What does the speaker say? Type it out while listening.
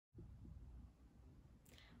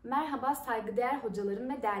Merhaba saygıdeğer hocalarım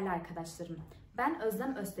ve değerli arkadaşlarım. Ben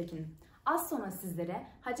Özlem ÖZTEKİN. Az sonra sizlere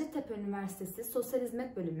Hacettepe Üniversitesi Sosyal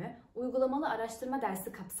Hizmet Bölümü Uygulamalı Araştırma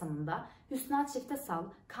dersi kapsamında Hüsna ÇİFTESAL,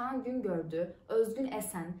 Kaan GÜNGÖRDÜ, Özgün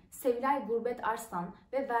ESEN, Sevilay Gurbet ARSLAN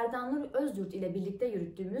ve Verda Nur ÖZYURT ile birlikte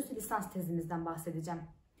yürüttüğümüz lisans tezimizden bahsedeceğim.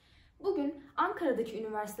 Bugün Ankara'daki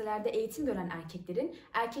üniversitelerde eğitim gören erkeklerin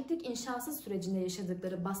erkeklik inşası sürecinde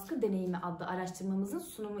yaşadıkları baskı deneyimi adlı araştırmamızın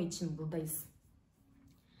sunumu için buradayız.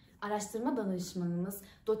 Araştırma danışmanımız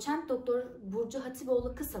Doçent Doktor Burcu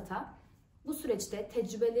HATİBOÐLU KISAT'a bu süreçte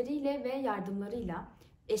tecrübeleriyle ve yardımlarıyla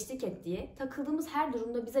eşlik ettiği, takıldığımız her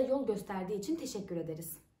durumda bize yol gösterdiği için teşekkür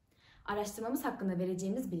ederiz. Araştırmamız hakkında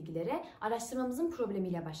vereceğimiz bilgilere araştırmamızın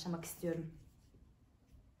problemiyle başlamak istiyorum.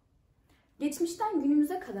 Geçmişten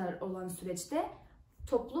günümüze kadar olan süreçte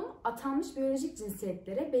toplum atanmış biyolojik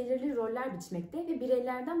cinsiyetlere belirli roller biçmekte ve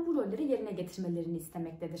bireylerden bu rolleri yerine getirmelerini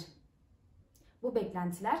istemektedir. Bu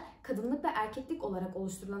beklentiler kadınlık ve erkeklik olarak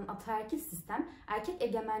oluşturulan ataerkil sistem, erkek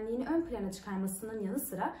egemenliğini ön plana çıkarmasının yanı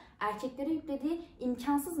sıra erkeklere yüklediği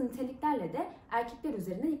imkansız niteliklerle de erkekler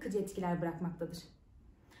üzerine yıkıcı etkiler bırakmaktadır.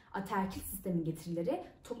 Ataerkil sistemin getirileri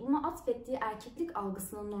topluma atfettiği erkeklik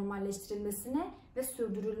algısının normalleştirilmesine ve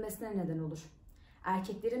sürdürülmesine neden olur.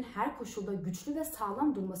 Erkeklerin her koşulda güçlü ve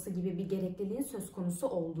sağlam durması gibi bir gerekliliğin söz konusu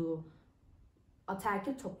olduğu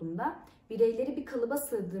ataerkil toplumda bireyleri bir kalıba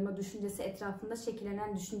sığdırma düşüncesi etrafında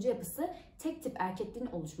şekillenen düşünce yapısı tek tip erkekliğin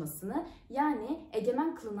oluşmasını, yani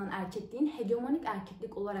egemen kılınan erkekliğin hegemonik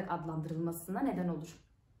erkeklik olarak adlandırılmasına neden olur.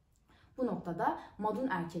 Bu noktada modern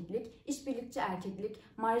erkeklik, işbirlikçi erkeklik,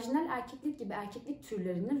 marjinal erkeklik gibi erkeklik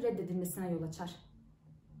türlerinin reddedilmesine yol açar.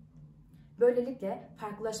 Böylelikle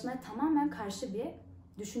farklılaşmaya tamamen karşı bir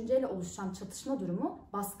düşünceyle oluşan çatışma durumu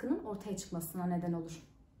baskının ortaya çıkmasına neden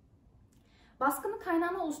olur. Baskının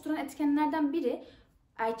kaynağını oluşturan etkenlerden biri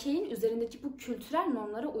erkeğin üzerindeki bu kültürel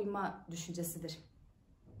normlara uyma düşüncesidir.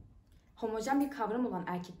 Homojen bir kavram olan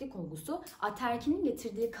erkeklik olgusu ataerkinin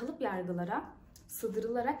getirdiği kalıp yargılara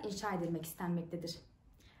sığdırılarak inşa edilmek istenmektedir.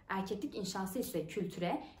 Erkeklik inşası ise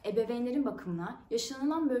kültüre, ebeveynlerin bakımına,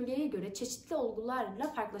 yaşanılan bölgeye göre çeşitli olgularla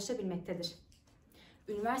farklılaşabilmektedir.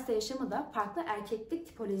 Üniversite yaşamı da farklı erkeklik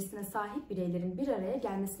tipolojisine sahip bireylerin bir araya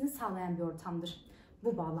gelmesini sağlayan bir ortamdır.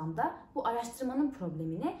 Bu bağlamda bu araştırmanın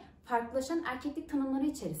problemini farklılaşan erkeklik tanımları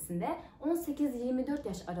içerisinde 18-24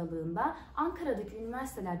 yaş aralığında Ankara'daki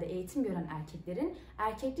üniversitelerde eğitim gören erkeklerin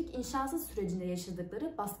erkeklik inşası sürecinde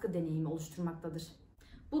yaşadıkları baskı deneyimi oluşturmaktadır.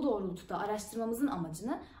 Bu doğrultuda araştırmamızın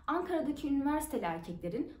amacını Ankara'daki üniversiteli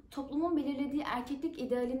erkeklerin toplumun belirlediği erkeklik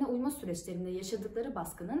idealine uyma süreçlerinde yaşadıkları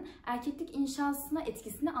baskının erkeklik inşasına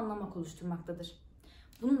etkisini anlamak oluşturmaktadır.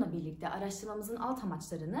 Bununla birlikte araştırmamızın alt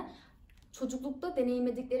amaçlarını çocuklukta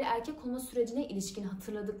deneyimledikleri erkek olma sürecine ilişkin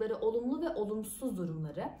hatırladıkları olumlu ve olumsuz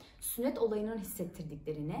durumları, sünnet olayının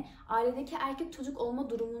hissettirdiklerini, ailedeki erkek çocuk olma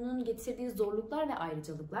durumunun getirdiği zorluklar ve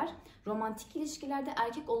ayrıcalıklar, romantik ilişkilerde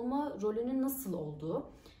erkek olma rolünün nasıl olduğu,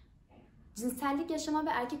 cinsellik yaşama ve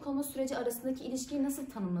erkek olma süreci arasındaki ilişkiyi nasıl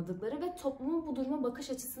tanımladıkları ve toplumun bu duruma bakış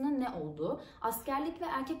açısının ne olduğu, askerlik ve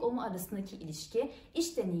erkek olma arasındaki ilişki,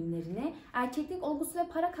 iş deneyimlerini, erkeklik olgusu ve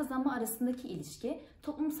para kazanma arasındaki ilişki,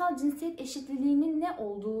 toplumsal cinsiyet eşitliğinin ne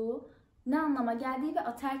olduğu, ne anlama geldiği ve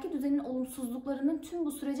ataerkil düzenin olumsuzluklarının tüm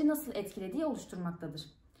bu süreci nasıl etkilediği oluşturmaktadır.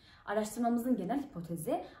 Araştırmamızın genel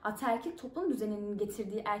hipotezi, ataerkil toplum düzeninin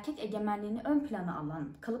getirdiği erkek egemenliğini ön plana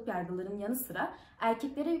alan kalıp yargıların yanı sıra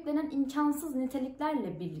erkeklere yüklenen imkansız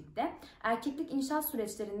niteliklerle birlikte erkeklik inşa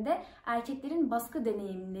süreçlerinde erkeklerin baskı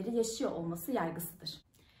deneyimleri yaşıyor olması yargısıdır.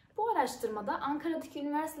 Bu araştırmada Ankara'daki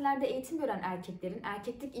üniversitelerde eğitim gören erkeklerin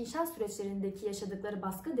erkeklik inşa süreçlerindeki yaşadıkları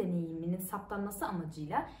baskı deneyiminin saptanması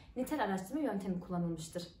amacıyla nitel araştırma yöntemi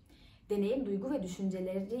kullanılmıştır. Deneyim, duygu ve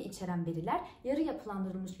düşünceleri içeren veriler yarı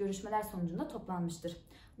yapılandırılmış görüşmeler sonucunda toplanmıştır.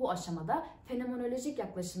 Bu aşamada fenomenolojik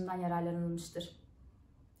yaklaşımdan yararlanılmıştır.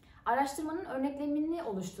 Araştırmanın örneklemini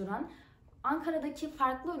oluşturan Ankara'daki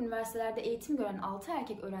farklı üniversitelerde eğitim gören 6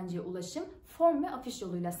 erkek öğrenciye ulaşım form ve afiş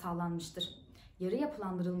yoluyla sağlanmıştır. Yarı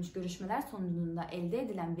yapılandırılmış görüşmeler sonucunda elde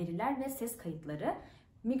edilen veriler ve ses kayıtları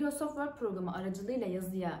Microsoft Word programı aracılığıyla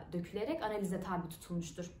yazıya dökülerek analize tabi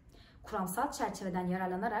tutulmuştur. Kuramsal çerçeveden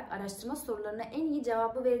yararlanarak araştırma sorularına en iyi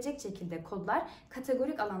cevabı verecek şekilde kodlar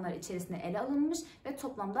kategorik alanlar içerisinde ele alınmış ve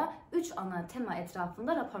toplamda 3 ana tema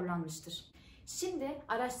etrafında raporlanmıştır. Şimdi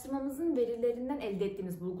araştırmamızın verilerinden elde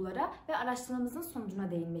ettiğimiz bulgulara ve araştırmamızın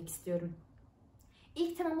sonucuna değinmek istiyorum.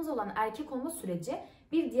 İlk temamız olan erkek olma süreci,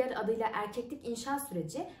 bir diğer adıyla erkeklik inşa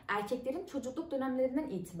süreci, erkeklerin çocukluk dönemlerinden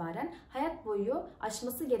itibaren hayat boyu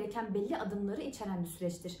aşması gereken belli adımları içeren bir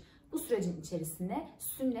süreçtir. Bu sürecin içerisine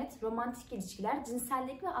sünnet, romantik ilişkiler,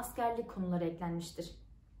 cinsellik ve askerlik konuları eklenmiştir.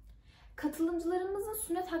 Katılımcılarımızın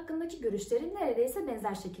sünnet hakkındaki görüşleri neredeyse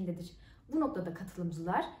benzer şekildedir. Bu noktada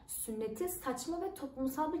katılımcılar sünneti saçma ve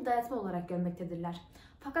toplumsal bir dayatma olarak görmektedirler.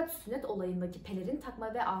 Fakat sünnet olayındaki pelerin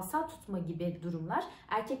takma ve asa tutma gibi durumlar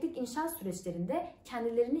erkeklik inşa süreçlerinde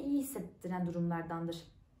kendilerini iyi hissettiren durumlardandır.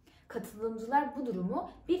 Katılımcılar bu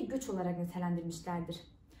durumu bir güç olarak nitelendirmişlerdir.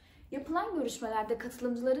 Yapılan görüşmelerde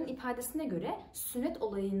katılımcıların ifadesine göre sünnet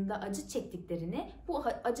olayında acı çektiklerini, bu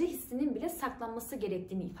acı hissinin bile saklanması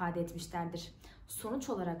gerektiğini ifade etmişlerdir. Sonuç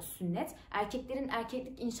olarak sünnet, erkeklerin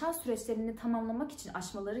erkeklik inşa süreçlerini tamamlamak için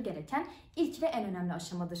aşmaları gereken ilk ve en önemli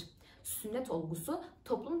aşamadır. Sünnet olgusu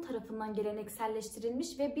toplum tarafından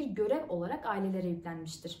gelenekselleştirilmiş ve bir görev olarak ailelere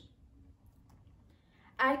yüklenmiştir.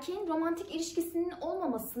 Erkeğin romantik ilişkisinin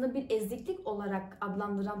olmamasını bir eziklik olarak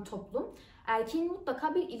adlandıran toplum, erkeğin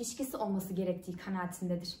mutlaka bir ilişkisi olması gerektiği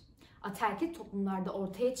kanaatindedir. Ataerkil toplumlarda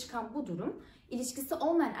ortaya çıkan bu durum, ilişkisi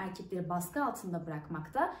olmayan erkekleri baskı altında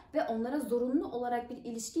bırakmakta ve onlara zorunlu olarak bir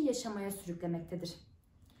ilişki yaşamaya sürüklemektedir.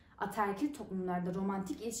 Ataerkil toplumlarda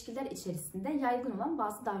romantik ilişkiler içerisinde yaygın olan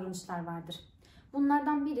bazı davranışlar vardır.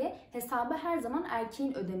 Bunlardan biri hesabı her zaman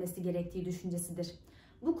erkeğin ödemesi gerektiği düşüncesidir.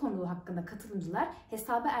 Bu konu hakkında katılımcılar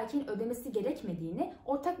hesabı erkeğin ödemesi gerekmediğini,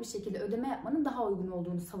 ortak bir şekilde ödeme yapmanın daha uygun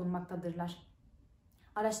olduğunu savunmaktadırlar.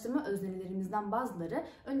 Araştırma öznelerimizden bazıları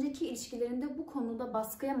önceki ilişkilerinde bu konuda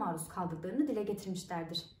baskıya maruz kaldıklarını dile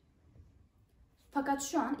getirmişlerdir. Fakat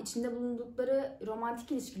şu an içinde bulundukları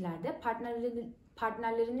romantik ilişkilerde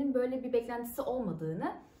partnerlerinin böyle bir beklentisi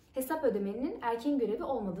olmadığını, hesap ödemenin erkeğin görevi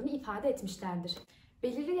olmadığını ifade etmişlerdir.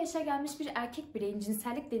 Belirli yaşa gelmiş bir erkek bireyin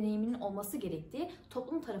cinsellik deneyiminin olması gerektiği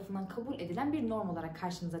toplum tarafından kabul edilen bir norm olarak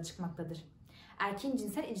karşımıza çıkmaktadır. Erkeğin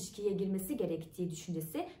cinsel ilişkiye girmesi gerektiği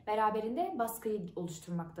düşüncesi beraberinde baskıyı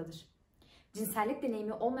oluşturmaktadır. Cinsellik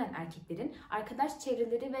deneyimi olmayan erkeklerin arkadaş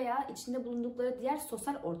çevreleri veya içinde bulundukları diğer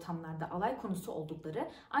sosyal ortamlarda alay konusu oldukları,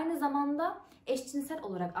 aynı zamanda eşcinsel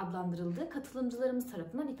olarak adlandırıldığı katılımcılarımız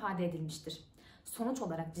tarafından ifade edilmiştir. Sonuç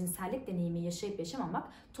olarak cinsellik deneyimi yaşayıp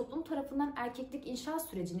yaşamamak toplum tarafından erkeklik inşa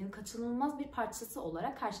sürecinin kaçınılmaz bir parçası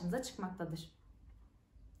olarak karşımıza çıkmaktadır.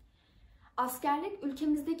 Askerlik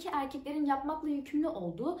ülkemizdeki erkeklerin yapmakla yükümlü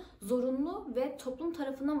olduğu zorunlu ve toplum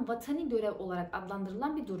tarafından vatani görev olarak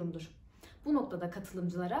adlandırılan bir durumdur. Bu noktada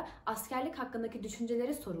katılımcılara askerlik hakkındaki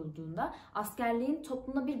düşünceleri sorulduğunda askerliğin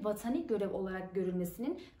toplumda bir vatani görev olarak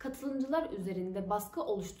görülmesinin katılımcılar üzerinde baskı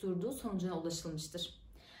oluşturduğu sonucuna ulaşılmıştır.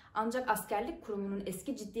 Ancak askerlik kurumunun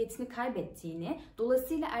eski ciddiyetini kaybettiğini,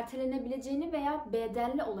 dolayısıyla ertelenebileceğini veya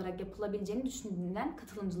bedelli olarak yapılabileceğini düşünülen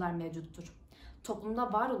katılımcılar mevcuttur.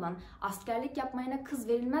 Toplumda var olan askerlik yapmayana kız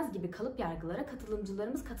verilmez gibi kalıp yargılara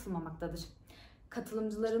katılımcılarımız katılmamaktadır.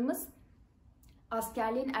 Katılımcılarımız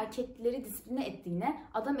askerliğin erkekleri disipline ettiğine,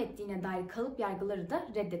 adam ettiğine dair kalıp yargıları da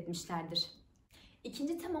reddetmişlerdir.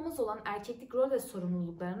 İkinci temamız olan erkeklik rol ve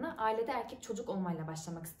sorumluluklarına ailede erkek çocuk olmayla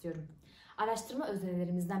başlamak istiyorum. Araştırma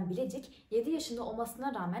öznelerimizden Bilecik, 7 yaşında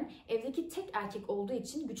olmasına rağmen evdeki tek erkek olduğu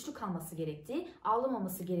için güçlü kalması gerektiği,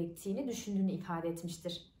 ağlamaması gerektiğini düşündüğünü ifade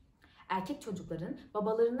etmiştir. Erkek çocukların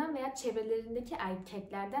babalarından veya çevrelerindeki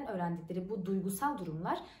erkeklerden öğrendikleri bu duygusal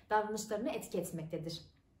durumlar davranışlarını etki etmektedir.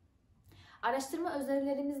 Araştırma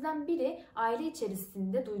öznelerimizden biri aile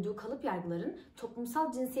içerisinde duyduğu kalıp yargıların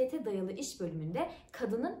toplumsal cinsiyete dayalı iş bölümünde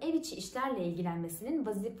kadının ev içi işlerle ilgilenmesinin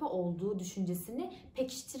vazife olduğu düşüncesini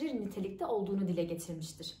pekiştirir nitelikte olduğunu dile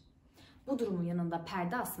getirmiştir. Bu durumun yanında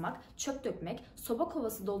perde asmak, çöp dökmek, soba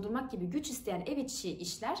kovası doldurmak gibi güç isteyen ev içi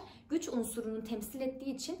işler güç unsurunu temsil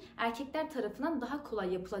ettiği için erkekler tarafından daha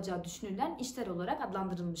kolay yapılacağı düşünülen işler olarak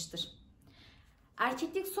adlandırılmıştır.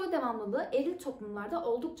 Erkeklik soy devamlılığı eril toplumlarda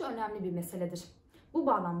oldukça önemli bir meseledir. Bu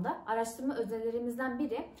bağlamda araştırma öznelerimizden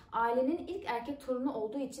biri ailenin ilk erkek torunu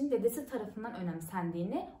olduğu için dedesi tarafından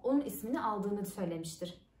önemsendiğini, onun ismini aldığını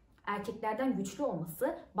söylemiştir. Erkeklerden güçlü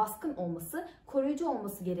olması, baskın olması, koruyucu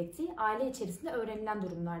olması gerektiği aile içerisinde öğrenilen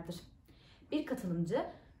durumlardır. Bir katılımcı,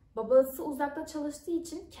 babası uzakta çalıştığı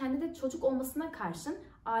için kendi de çocuk olmasına karşın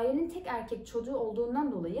ailenin tek erkek çocuğu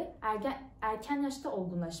olduğundan dolayı erken yaşta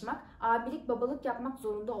olgunlaşmak, abilik babalık yapmak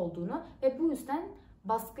zorunda olduğunu ve bu yüzden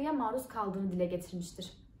baskıya maruz kaldığını dile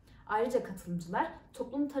getirmiştir. Ayrıca katılımcılar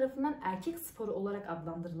toplum tarafından erkek sporu olarak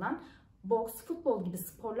adlandırılan boks, futbol gibi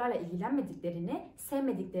sporlarla ilgilenmediklerini,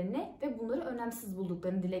 sevmediklerini ve bunları önemsiz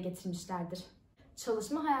bulduklarını dile getirmişlerdir.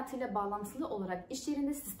 Çalışma hayatıyla bağlantılı olarak iş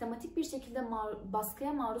yerinde sistematik bir şekilde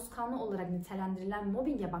baskıya maruz kalma olarak nitelendirilen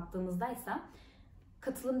mobbinge baktığımızda ise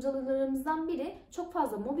katılımcılarımızdan biri çok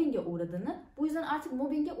fazla mobbinge uğradığını, bu yüzden artık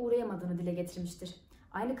mobbinge uğrayamadığını dile getirmiştir.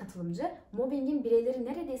 Aynı katılımcı, mobbingin bireyleri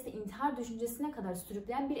neredeyse intihar düşüncesine kadar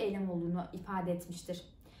sürükleyen bir eylem olduğunu ifade etmiştir.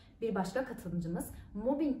 Bir başka katılımcımız,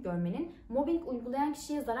 mobbing görmenin mobbing uygulayan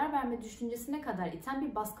kişiye zarar verme düşüncesine kadar iten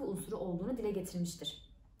bir baskı unsuru olduğunu dile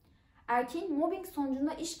getirmiştir. Erkeğin mobbing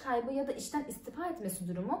sonucunda iş kaybı ya da işten istifa etmesi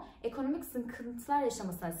durumu ekonomik sıkıntılar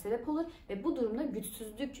yaşamasına sebep olur ve bu durumda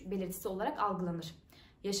güçsüzlük belirtisi olarak algılanır.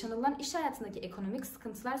 Yaşanılan iş hayatındaki ekonomik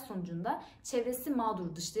sıkıntılar sonucunda çevresi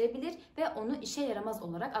mağduru dışlayabilir ve onu işe yaramaz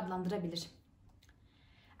olarak adlandırabilir.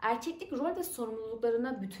 Erkeklik rol ve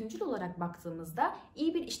sorumluluklarına bütüncül olarak baktığımızda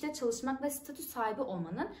iyi bir işte çalışmak ve statü sahibi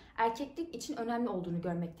olmanın erkeklik için önemli olduğunu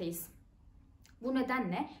görmekteyiz. Bu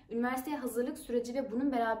nedenle üniversiteye hazırlık süreci ve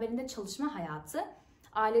bunun beraberinde çalışma hayatı,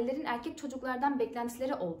 ailelerin erkek çocuklardan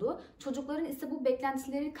beklentileri olduğu, çocukların ise bu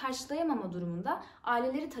beklentileri karşılayamama durumunda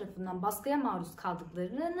aileleri tarafından baskıya maruz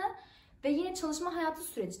kaldıklarını ve yine çalışma hayatı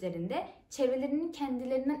süreçlerinde çevrelerinin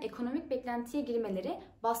kendilerinden ekonomik beklentiye girmeleri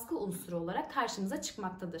baskı unsuru olarak karşımıza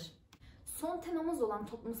çıkmaktadır. Son temamız olan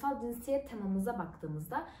toplumsal cinsiyet temamıza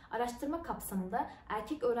baktığımızda araştırma kapsamında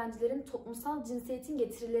erkek öğrencilerin toplumsal cinsiyetin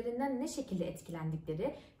getirilerinden ne şekilde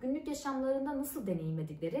etkilendikleri, günlük yaşamlarında nasıl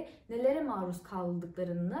deneyimledikleri, nelere maruz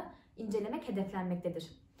kaldıklarını incelemek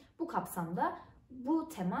hedeflenmektedir. Bu kapsamda bu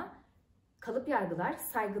tema kalıp yargılar,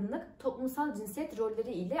 saygınlık, toplumsal cinsiyet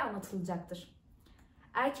rolleri ile anlatılacaktır.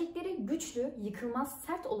 Erkekleri güçlü, yıkılmaz,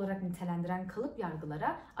 sert olarak nitelendiren kalıp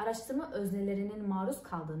yargılara araştırma öznelerinin maruz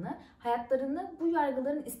kaldığını, hayatlarını bu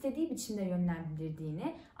yargıların istediği biçimde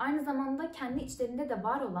yönlendirdiğini, aynı zamanda kendi içlerinde de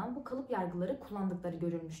var olan bu kalıp yargıları kullandıkları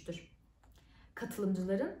görülmüştür.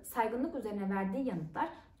 Katılımcıların saygınlık üzerine verdiği yanıtlar,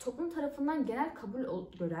 toplum tarafından genel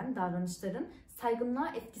kabul gören davranışların saygınlığa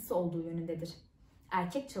etkisi olduğu yönündedir.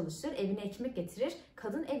 Erkek çalışır, evine ekmek getirir,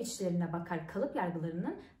 kadın ev işlerine bakar kalıp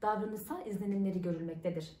yargılarının davranışsal izlenimleri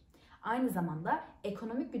görülmektedir. Aynı zamanda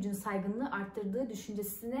ekonomik gücün saygınlığı arttırdığı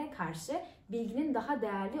düşüncesine karşı bilginin daha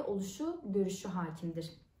değerli oluşu görüşü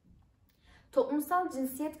hakimdir. Toplumsal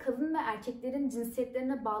cinsiyet kadın ve erkeklerin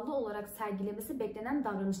cinsiyetlerine bağlı olarak sergilemesi beklenen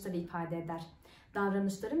davranışları ifade eder.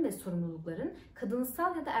 Davranışların ve sorumlulukların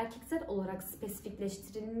kadınsal ya da erkeksel olarak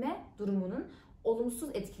spesifikleştirilme durumunun olumsuz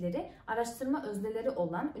etkileri araştırma özneleri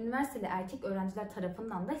olan üniversiteli erkek öğrenciler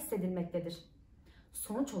tarafından da hissedilmektedir.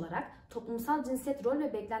 Sonuç olarak toplumsal cinsiyet rol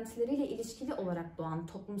ve beklentileriyle ilişkili olarak doğan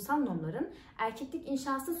toplumsal normların erkeklik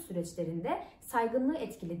inşası süreçlerinde saygınlığı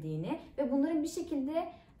etkilediğini ve bunların bir şekilde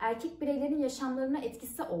erkek bireylerin yaşamlarına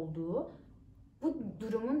etkisi olduğu, bu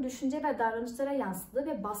durumun düşünce ve davranışlara yansıdığı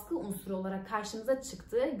ve baskı unsuru olarak karşımıza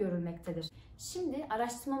çıktığı görülmektedir. Şimdi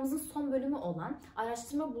araştırmamızın son bölümü olan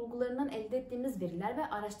araştırma bulgularından elde ettiğimiz veriler ve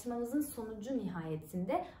araştırmamızın sonucu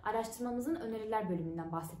nihayetinde araştırmamızın öneriler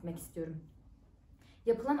bölümünden bahsetmek istiyorum.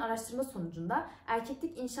 Yapılan araştırma sonucunda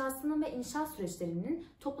erkeklik inşasının ve inşa süreçlerinin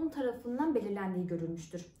toplum tarafından belirlendiği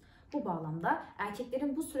görülmüştür. Bu bağlamda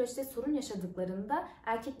erkeklerin bu süreçte sorun yaşadıklarında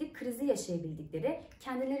erkeklik krizi yaşayabildikleri,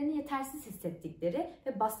 kendilerini yetersiz hissettikleri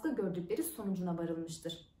ve baskı gördükleri sonucuna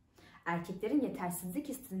varılmıştır. Erkeklerin yetersizlik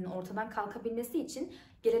hissinin ortadan kalkabilmesi için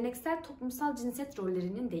geleneksel toplumsal cinsiyet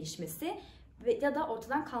rollerinin değişmesi ya da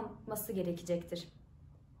ortadan kalkması gerekecektir.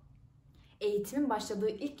 Eğitimin başladığı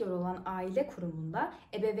ilk yer olan aile kurumunda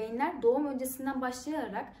ebeveynler doğum öncesinden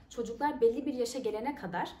başlayarak çocuklar belli bir yaşa gelene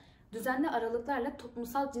kadar düzenli aralıklarla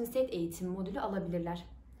toplumsal cinsiyet eğitimi modülü alabilirler.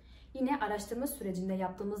 Yine araştırma sürecinde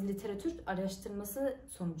yaptığımız literatür araştırması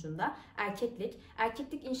sonucunda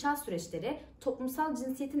erkeklik inşa süreçleri, toplumsal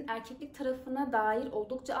cinsiyetin erkeklik tarafına dair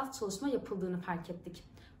oldukça az çalışma yapıldığını fark ettik.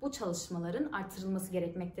 Bu çalışmaların artırılması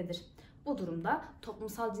gerekmektedir. Bu durumda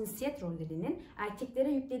toplumsal cinsiyet rollerinin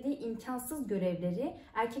erkeklere yüklediği imkansız görevleri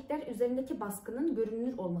erkekler üzerindeki baskının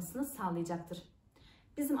görünür olmasını sağlayacaktır.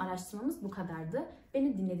 Bizim araştırmamız bu kadardı.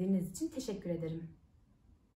 Beni dinlediğiniz için teşekkür ederim.